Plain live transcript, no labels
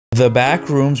The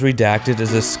Backrooms Redacted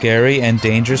is a scary and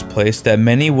dangerous place that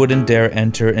many wouldn't dare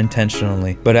enter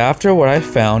intentionally. But after what I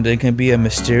found, it can be a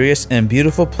mysterious and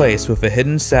beautiful place with a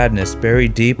hidden sadness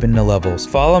buried deep in the levels.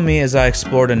 Follow me as I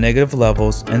explore the negative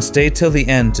levels and stay till the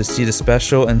end to see the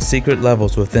special and secret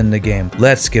levels within the game.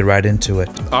 Let's get right into it.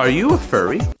 Are you a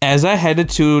furry? As I headed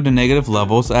to the negative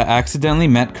levels, I accidentally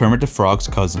met Kermit the Frog's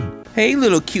cousin. Hey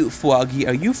little cute Froggy,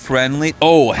 are you friendly?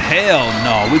 Oh hell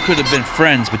no, we could have been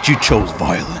friends, but you chose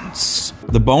violence.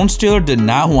 The Bone Stealer did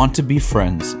not want to be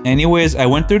friends. Anyways, I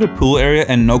went through the pool area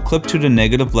and no-clipped to the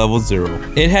negative level 0.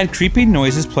 It had creepy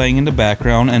noises playing in the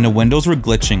background and the windows were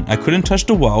glitching. I couldn't touch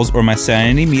the walls or my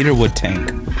sanity meter would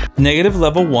tank. Negative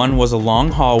level 1 was a long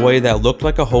hallway that looked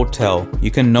like a hotel.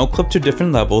 You can no-clip to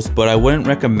different levels, but I wouldn't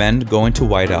recommend going to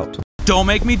whiteout. Don't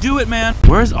make me do it, man.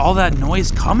 Where's all that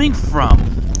noise coming from?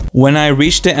 When I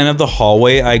reached the end of the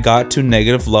hallway, I got to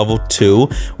negative level 2,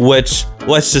 which,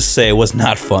 let's just say, was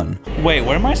not fun. Wait,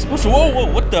 where am I supposed to?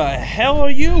 Whoa, what the hell are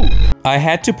you? I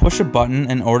had to push a button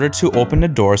in order to open the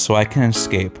door so I can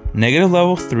escape. Negative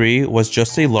level 3 was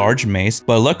just a large maze,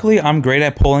 but luckily I'm great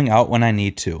at pulling out when I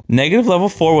need to. Negative level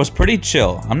 4 was pretty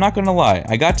chill, I'm not gonna lie.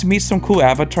 I got to meet some cool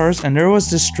avatars and there was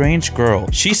this strange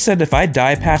girl. She said if I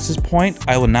die past this point,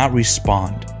 I will not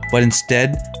respawn, but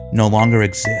instead, no longer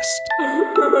exist.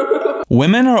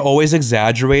 Women are always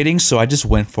exaggerating, so I just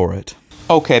went for it.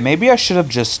 Okay, maybe I should have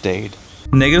just stayed.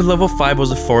 Negative level 5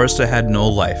 was a forest that had no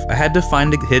life. I had to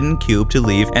find a hidden cube to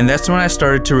leave, and that's when I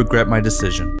started to regret my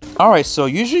decision. Alright, so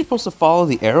usually you're supposed to follow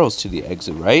the arrows to the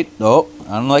exit, right? Nope,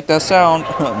 I don't like that sound.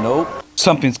 Nope.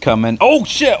 Something's coming. Oh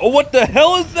shit, what the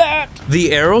hell is that?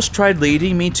 The arrows tried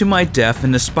leading me to my death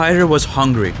and the spider was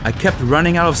hungry. I kept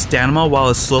running out of stamina while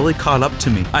it slowly caught up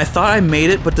to me. I thought I made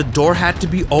it, but the door had to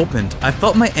be opened. I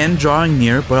felt my end drawing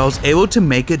near, but I was able to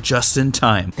make it just in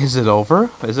time. Is it over?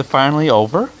 Is it finally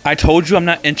over? I told you I'm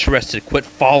not interested. Quit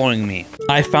following me.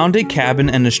 I found a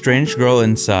cabin and a strange girl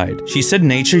inside. She said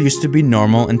nature used to be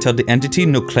normal until the entity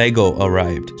Nuclego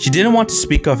arrived. She didn't want to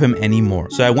speak of him anymore,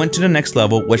 so I went to the next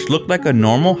level, which looked like a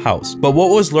normal house, but what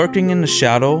was lurking in the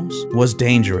shadows was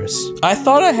dangerous. I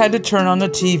thought I had to turn on the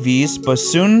TVs, but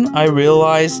soon I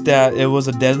realized that it was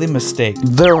a deadly mistake.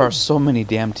 There are so many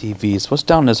damn TVs. What's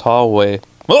down this hallway?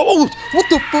 Oh, what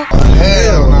the fuck?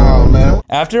 Hell no, man.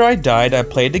 After I died, I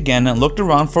played again and looked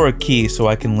around for a key so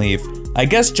I can leave. I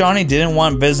guess Johnny didn't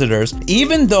want visitors,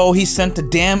 even though he sent a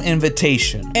damn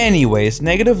invitation. Anyways,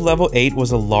 negative level 8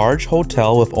 was a large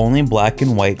hotel with only black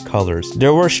and white colors.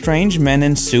 There were strange men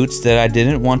in suits that I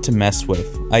didn't want to mess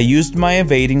with. I used my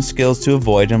evading skills to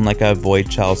avoid them like I avoid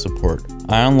child support.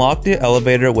 I unlocked the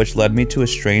elevator, which led me to a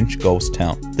strange ghost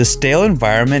town. The stale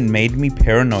environment made me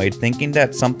paranoid, thinking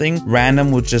that something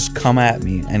random would just come at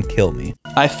me and kill me.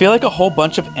 I feel like a whole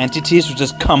bunch of entities would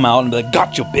just come out and be like,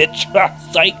 "Gotcha, bitch!"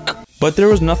 Psych. But there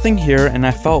was nothing here and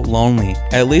I felt lonely.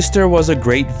 At least there was a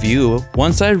great view.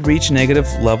 Once I reached negative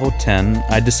level 10,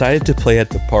 I decided to play at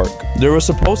the park. There was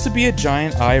supposed to be a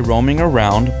giant eye roaming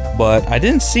around, but I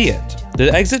didn't see it.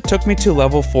 The exit took me to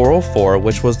level 404,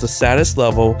 which was the saddest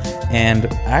level and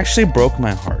actually broke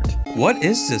my heart. What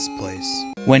is this place?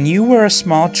 When you were a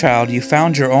small child, you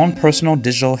found your own personal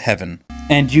digital heaven.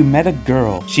 And you met a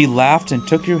girl. She laughed and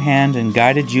took your hand and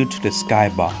guided you to the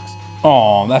skybox.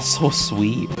 Oh, that's so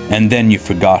sweet. And then you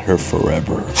forgot her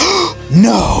forever.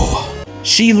 No!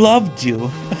 She loved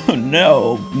you.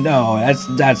 No,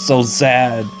 that's so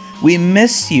sad. We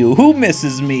miss you. Who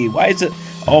misses me? Why is it?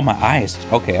 Oh, my eyes.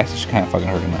 Okay, that's just kind of fucking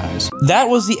hurting my eyes. That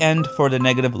was the end for the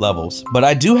negative levels, but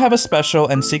I do have a special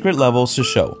and secret levels to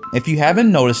show. If you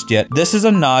haven't noticed yet, this is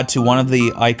a nod to one of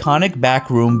the iconic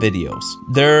backroom videos.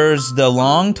 There's the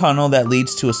long tunnel that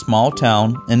leads to a small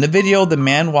town. In the video, the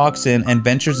man walks in and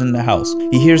ventures in the house.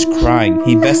 He hears crying,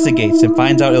 he investigates and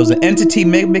finds out it was an entity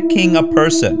mimicking a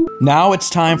person. Now it's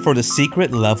time for the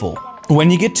secret level. When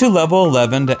you get to level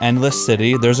 11, the Endless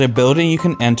City, there's a building you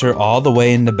can enter all the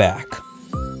way in the back.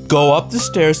 Go up the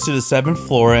stairs to the 7th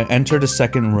floor and enter the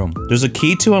second room. There's a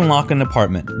key to unlock an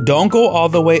apartment. Don't go all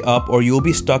the way up or you'll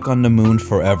be stuck on the moon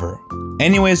forever.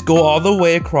 Anyways, go all the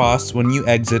way across when you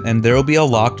exit and there will be a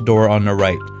locked door on the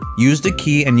right. Use the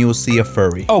key and you will see a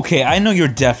furry. Okay, I know you're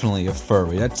definitely a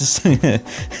furry. That's just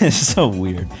it's so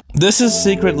weird. This is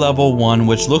secret level 1,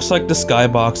 which looks like the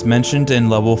skybox mentioned in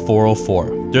level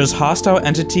 404. There's hostile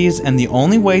entities and the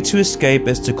only way to escape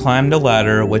is to climb the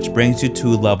ladder, which brings you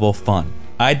to level fun.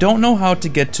 I don't know how to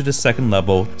get to the second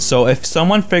level, so if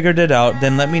someone figured it out,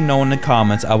 then let me know in the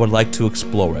comments. I would like to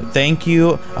explore it. Thank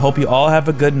you, I hope you all have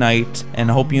a good night, and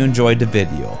I hope you enjoyed the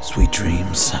video. Sweet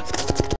dreams.